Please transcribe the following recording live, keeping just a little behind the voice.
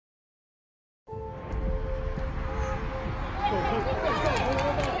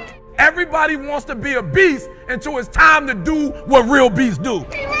Everybody wants to be a beast until it's time to do what real beasts do.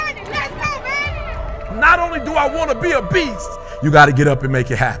 Let's go, baby. Not only do I want to be a beast, you got to get up and make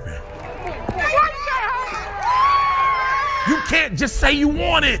it happen. You can't just say you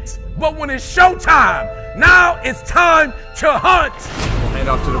want it. But when it's showtime, now it's time to hunt. Hand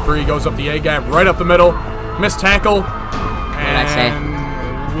off to Dupree, goes up the A gap, right up the middle. Missed tackle.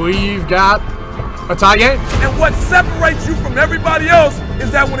 And we've got a tie game. And what separates you from everybody else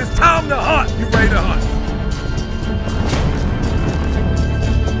is that when it's time to hunt, you're ready to hunt.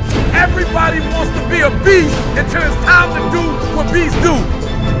 Everybody wants to be a beast until it's time to do what beasts do.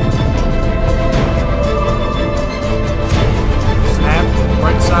 Snap,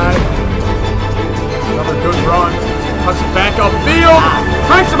 right side. Another good run. Cuts it back upfield.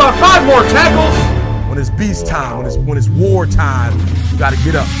 Cranks about 5 more tackles. When it's beast time, when it's war time, you got to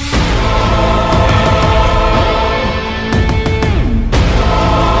get up.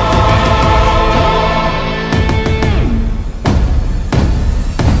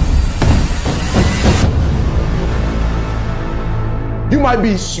 You might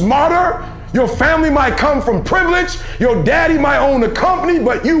be smarter, your family might come from privilege, your daddy might own a company,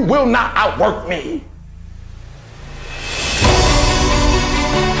 but you will not outwork me.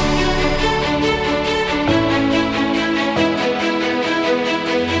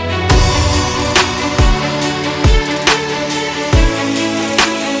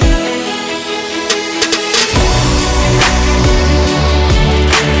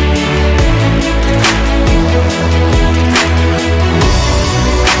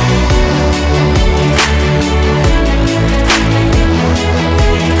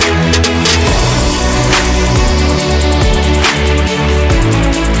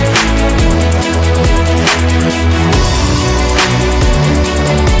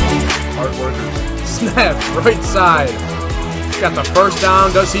 Snap, right side. Got the first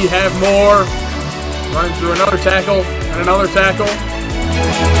down. Does he have more? Running through another tackle and another tackle.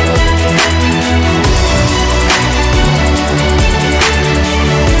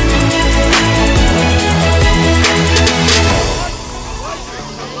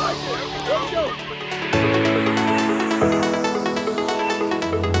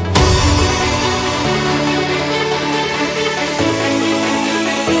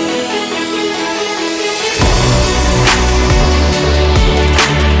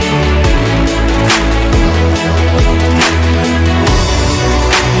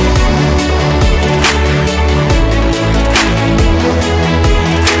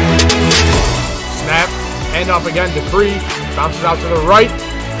 Off again, Dupree bounces out to the right.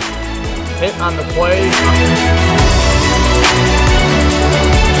 Hit on the play.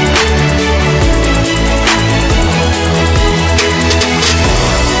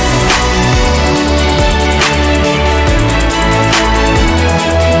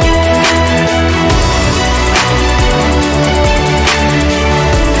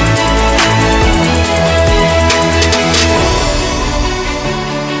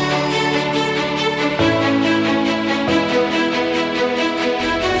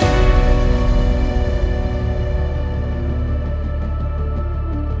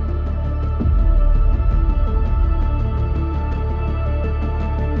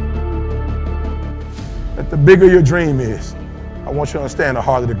 The bigger your dream is, I want you to understand the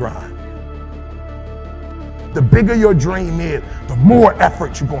harder the grind. The bigger your dream is, the more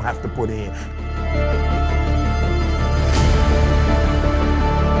effort you're going to have to put in.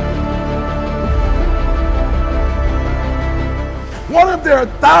 What if there are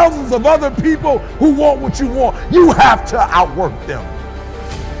thousands of other people who want what you want? You have to outwork them.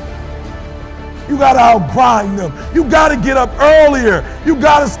 You got to outgrind them. You got to get up earlier. You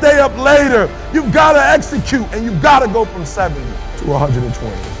got to stay up later. You've got to execute, and you've got to go from 70 to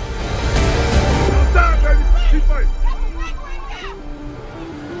 120.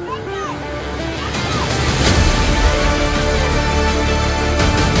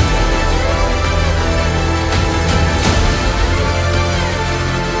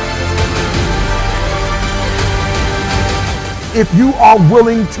 If you are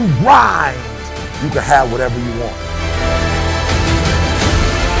willing to grind, you can have whatever you want.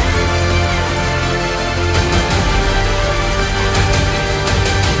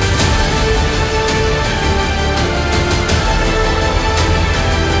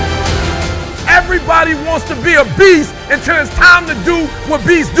 Everybody wants to be a beast until it's time to do what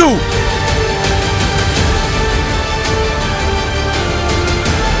beasts do.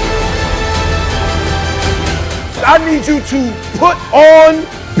 I need you to put on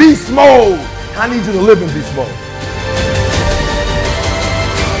beast mode. I need you to live in beast mode.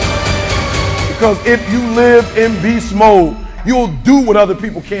 Because if you live in beast mode, You'll do what other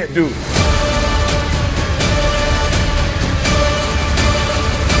people can't do.